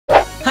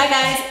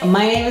guys,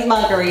 my name is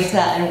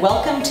Margarita and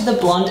welcome to the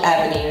Blonde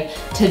Avenue.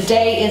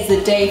 Today is the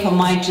day for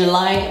my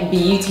July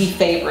beauty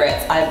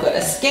favorites. I've got a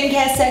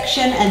skincare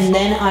section and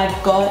then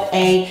I've got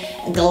a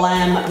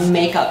glam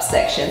makeup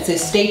section. So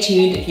stay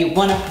tuned if you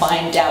want to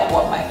find out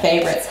what my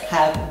favorites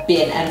have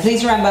been. And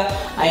please remember,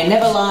 I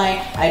never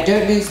lie. I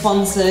don't do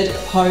sponsored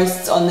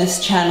posts on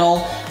this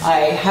channel.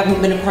 I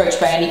haven't been approached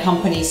by any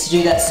companies to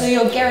do that. So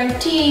you're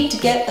guaranteed to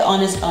get the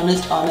honest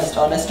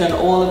on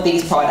all of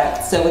these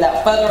products. So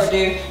without further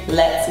ado,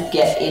 let's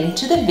get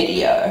into the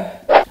video.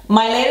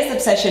 My latest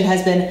obsession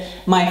has been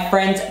my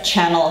friend's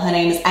channel. Her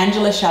name is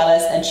Angela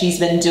Chalice and she's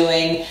been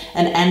doing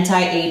an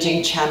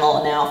anti-aging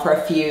channel now for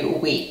a few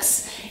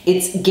weeks.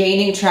 It's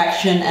gaining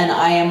traction and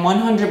I am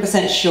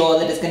 100% sure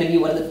that it's going to be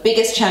one of the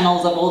biggest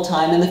channels of all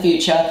time in the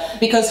future,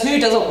 because who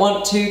doesn't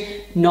want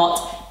to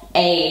not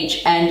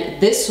age? And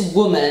this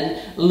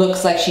woman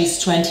looks like she's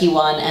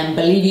 21, and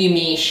believe you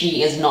me,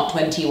 she is not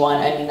 21.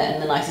 I mean that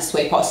in the nicest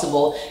way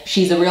possible.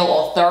 She's a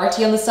real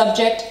authority on the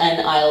subject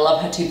and I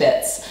love her to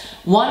bits.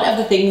 One of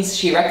the things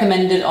she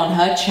recommended on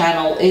her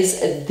channel is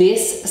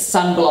this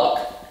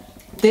sunblock.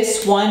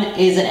 This one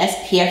is an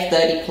SPF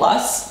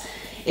 30+.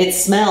 It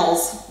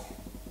smells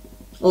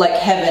like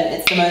heaven.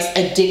 It's the most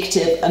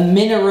addictive, a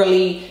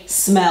minerally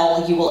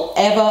smell you will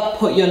ever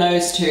put your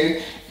nose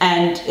to,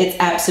 and it's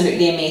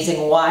absolutely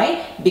amazing.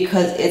 Why?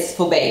 Because it's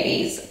for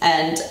babies.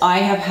 And I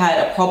have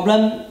had a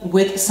problem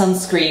with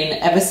sunscreen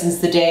ever since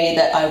the day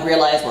that I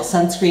realized what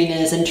sunscreen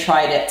is and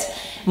tried it.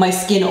 My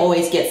skin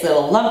always gets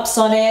little lumps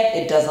on it,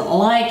 it doesn't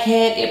like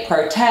it, it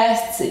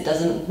protests, it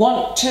doesn't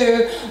want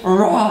to,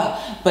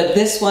 rah. But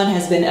this one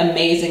has been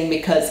amazing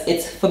because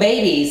it's for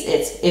babies.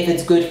 If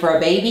it's good for a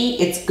baby,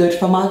 it's good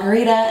for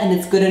Margarita, and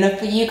it's good enough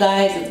for you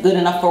guys, it's good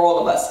enough for all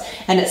of us.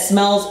 And it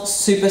smells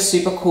super,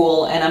 super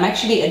cool, and I'm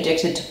actually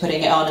addicted to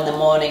putting it on in the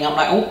morning. I'm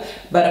like, oh,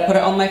 better put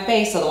it on my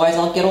face, otherwise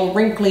I'll get all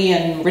wrinkly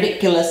and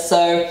ridiculous.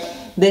 So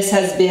this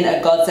has been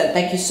a godsend.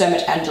 Thank you so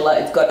much, Angela.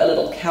 It's got a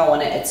little cow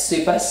on it. It's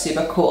super,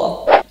 super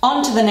cool.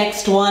 On to the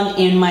next one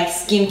in my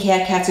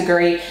skincare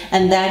category,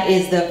 and that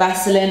is the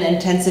Vaseline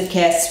Intensive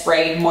Care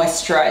Spray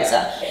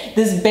Moisturizer.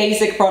 This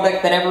basic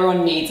product that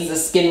everyone needs is a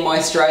skin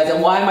moisturizer.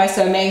 Why am I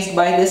so amazed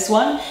by this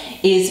one?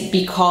 Is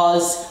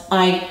because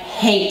I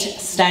hate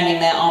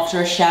standing there after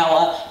a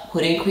shower,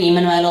 putting cream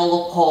in my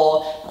little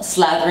paw,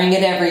 slathering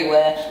it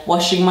everywhere,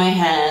 washing my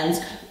hands,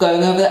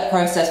 going over that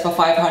process for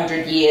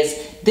 500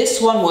 years.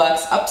 This one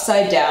works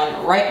upside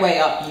down, right way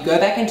up. You go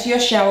back into your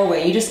shower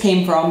where you just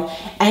came from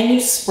and you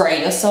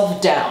spray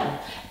yourself down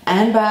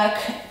and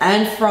back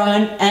and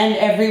front and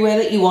everywhere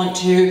that you want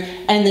to,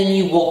 and then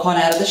you walk on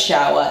out of the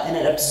shower and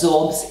it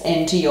absorbs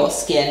into your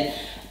skin.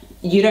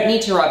 You don't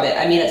need to rub it.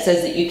 I mean, it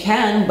says that you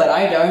can, but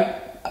I don't.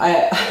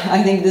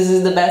 I think this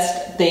is the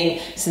best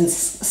thing since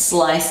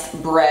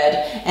sliced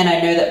bread, and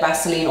I know that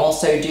Vaseline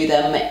also do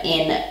them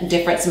in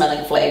different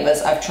smelling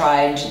flavors. I've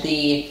tried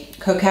the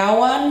cacao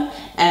one,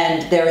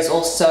 and there is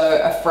also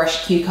a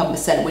fresh cucumber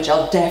scent, which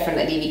I'll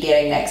definitely be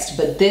getting next,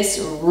 but this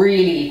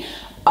really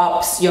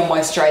ups your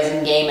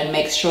moisturizing game and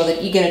makes sure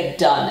that you get it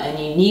done, and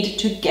you need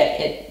to get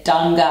it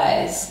done,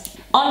 guys.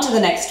 On to the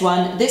next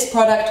one. This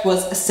product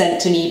was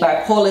sent to me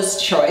by Paula's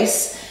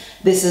Choice.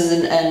 This is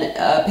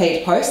a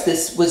paid post.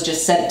 This was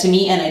just sent to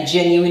me and I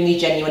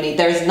genuinely,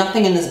 there is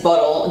nothing in this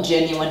bottle,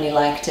 genuinely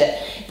liked it.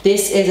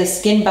 This is a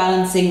skin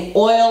balancing,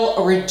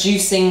 oil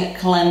reducing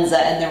cleanser,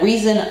 and the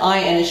reason I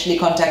initially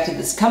contacted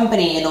this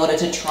company in order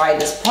to try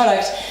this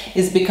product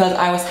is because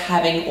I was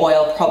having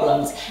oil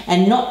problems.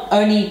 And not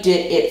only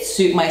did it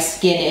suit my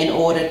skin in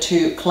order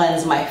to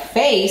cleanse my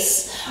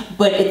face,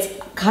 but it's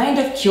kind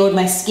of cured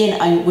my skin.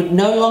 I would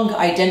no longer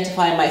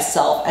identify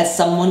myself as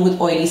someone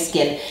with oily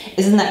skin.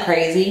 Isn't that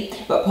crazy?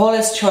 But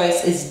Paula's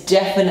Choice is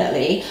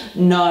definitely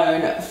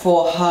known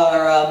for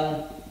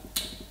her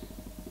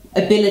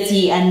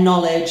ability and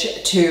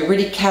knowledge to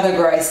really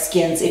categorize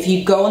skins. If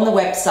you go on the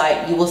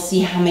website, you will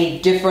see how many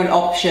different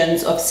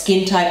options of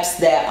skin types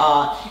there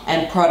are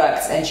and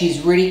products, and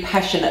she's really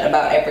passionate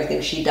about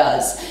everything she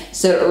does.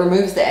 So it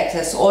removes the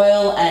excess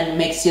oil and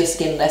makes your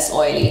skin less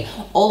oily.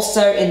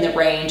 Also in the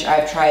range,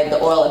 I've tried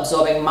the oil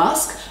absorbing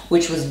mask,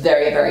 which was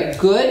very, very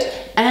good,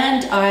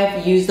 and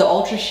I've used the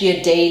Ultra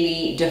Sheer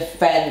Daily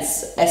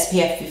Defense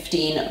SPF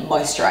 15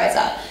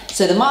 moisturizer.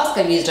 So the mask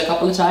I've used a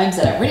couple of times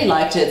and I really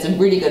liked it. It's a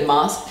really good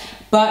mask.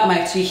 But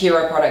my two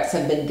hero products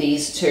have been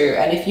these two.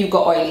 And if you've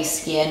got oily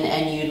skin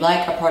and you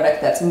like a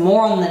product that's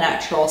more on the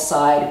natural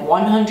side,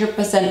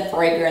 100%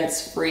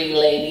 fragrance free,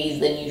 ladies,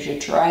 then you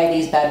should try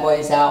these bad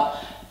boys out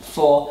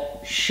for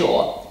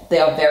sure. They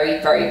are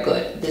very, very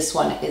good. This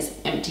one is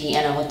empty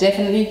and I will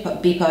definitely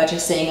be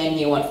purchasing a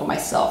new one for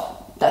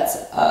myself. That's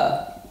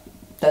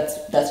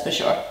for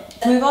sure.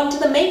 Let's move on to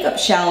the makeup,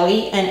 shall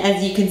we? And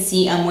as you can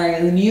see, I'm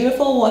wearing the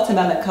beautiful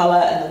watermelon color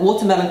and the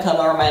watermelon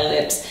color on my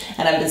lips.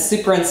 And I've been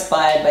super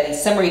inspired by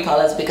these summery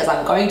colors because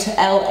I'm going to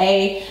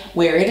LA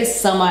where it is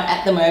summer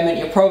at the moment.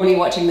 You're probably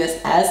watching this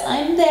as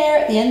I'm there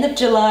at the end of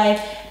July.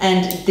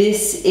 And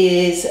this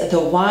is the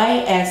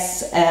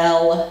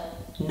YSL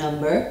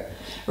number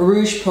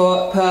Rouge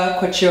per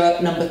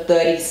Couture number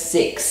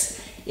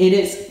 36. It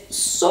is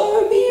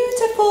so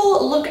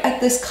beautiful. Look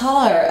at this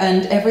color,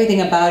 and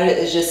everything about it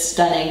is just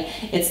stunning.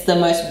 It's the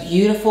most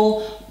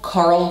beautiful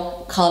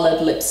coral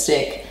colored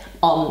lipstick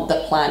on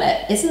the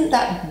planet. Isn't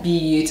that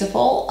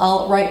beautiful?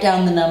 I'll write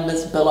down the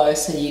numbers below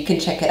so you can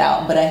check it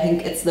out, but I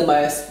think it's the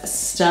most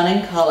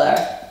stunning color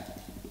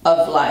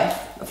of life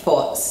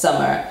for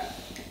summer.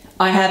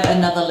 I have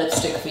another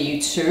lipstick for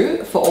you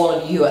too, for all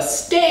of you who are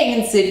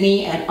staying in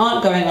Sydney and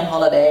aren't going on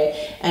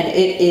holiday, and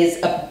it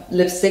is a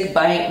lipstick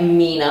by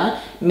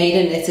MINA, made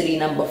in Italy,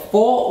 number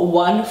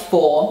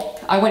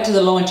 414. I went to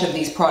the launch of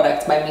these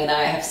products by MINA.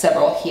 I have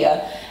several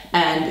here,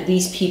 and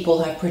these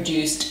people have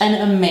produced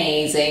an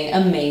amazing,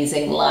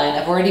 amazing line.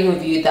 I've already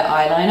reviewed the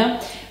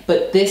eyeliner,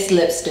 but this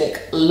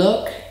lipstick,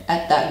 look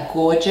at that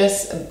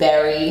gorgeous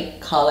berry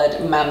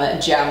colored Mama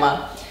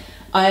Jamma.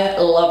 I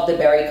love the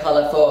berry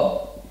color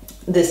for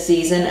this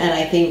season, and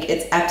I think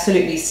it's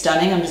absolutely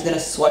stunning. I'm just gonna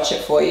swatch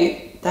it for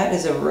you. That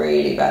is a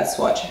really bad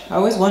swatch. I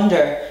always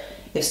wonder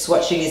if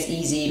swatching is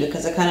easy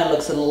because it kind of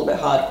looks a little bit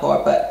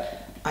hardcore,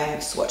 but I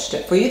have swatched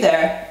it for you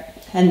there,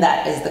 and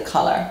that is the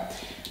color.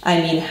 I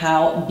mean,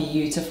 how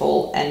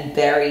beautiful and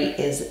berry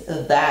is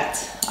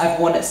that? I've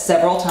worn it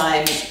several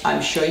times.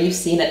 I'm sure you've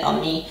seen it on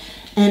me,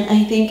 and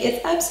I think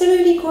it's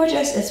absolutely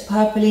gorgeous. It's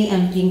purpley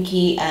and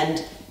pinky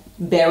and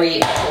very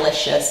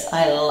delicious.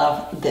 I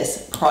love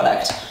this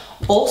product.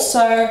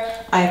 Also,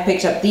 I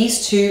picked up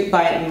these two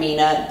by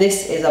MINA.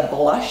 This is a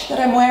blush that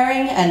I'm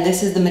wearing, and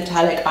this is the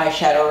metallic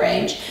eyeshadow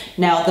range.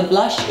 Now, the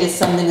blush is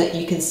something that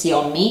you can see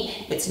on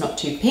me. It's not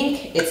too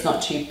pink, it's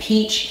not too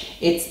peach.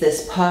 It's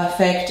this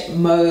perfect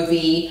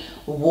mauvey,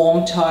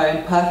 warm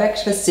tone,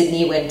 perfect for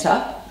Sydney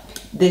winter.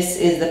 This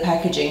is the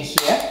packaging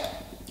here,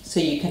 so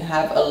you can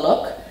have a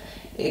look.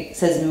 It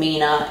says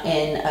MINA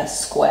in a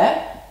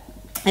square.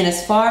 And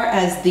as far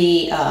as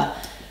the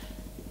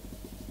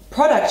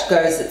product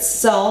goes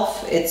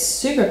itself, it's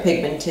super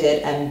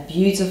pigmented and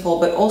beautiful,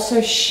 but also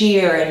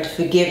sheer and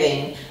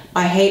forgiving.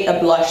 I hate a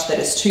blush that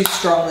is too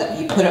strong that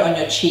you put it on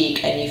your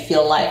cheek and you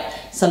feel like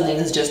something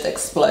has just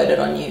exploded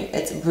on you.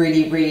 It's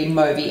really, really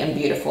mauvey and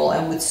beautiful,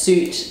 and would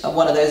suit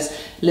one of those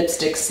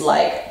lipsticks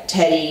like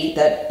Teddy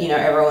that, you know,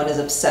 everyone is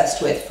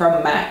obsessed with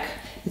from MAC.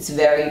 It's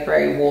very,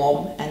 very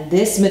warm. And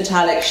this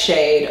metallic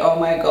shade, oh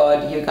my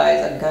God, you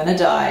guys are gonna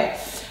die.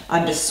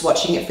 I'm just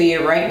swatching it for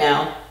you right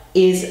now.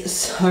 Is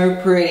so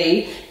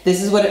pretty.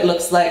 This is what it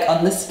looks like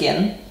on the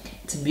skin.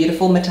 It's a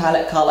beautiful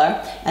metallic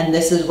color, and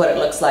this is what it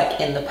looks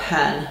like in the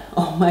pan.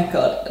 Oh my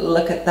God,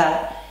 look at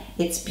that.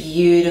 It's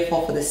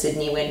beautiful for the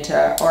Sydney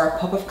winter, or a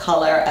pop of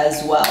color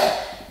as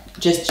well,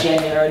 just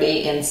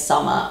generally in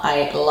summer.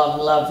 I love,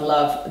 love,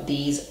 love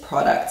these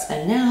products,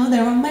 and now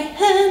they're on my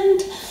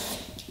hand.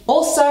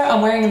 Also,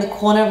 I'm wearing in the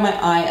corner of my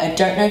eye. I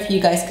don't know if you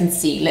guys can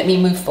see. Let me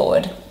move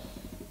forward.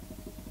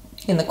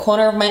 In the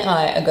corner of my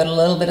eye, I got a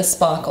little bit of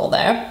sparkle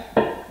there.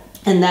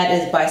 And that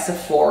is by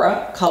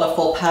Sephora,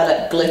 Colorful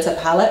Palette Glitter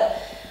Palette.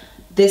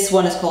 This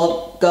one is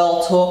called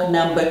Girl Talk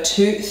number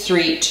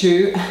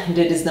 232, and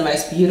it is the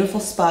most beautiful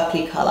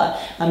sparkly color.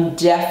 I'm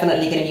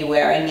definitely gonna be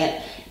wearing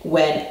it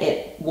when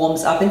it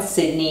warms up in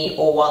Sydney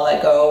or while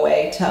I go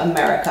away to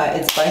America.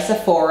 It's by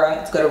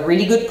Sephora. It's got a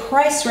really good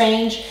price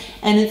range,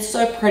 and it's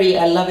so pretty.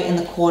 I love it in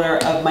the corner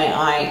of my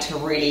eye to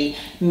really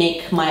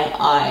make my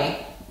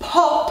eye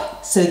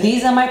pop. So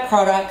these are my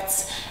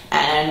products,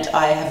 and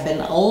I have been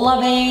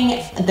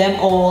loving them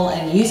all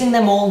and using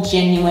them all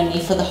genuinely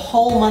for the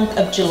whole month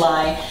of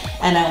July,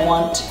 and I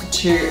want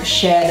to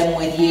share them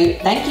with you.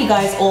 Thank you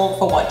guys all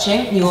for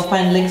watching. You will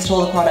find links to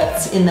all the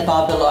products in the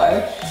bar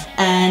below,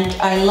 and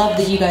I love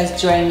that you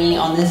guys join me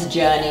on this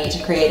journey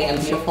to creating a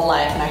beautiful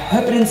life, and I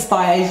hope it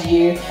inspires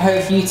you. I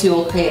hope you too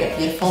will create a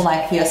beautiful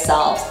life for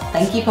yourselves.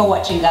 Thank you for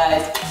watching,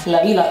 guys.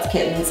 Love you lots,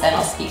 kittens, and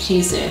I'll speak to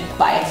you soon.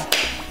 Bye.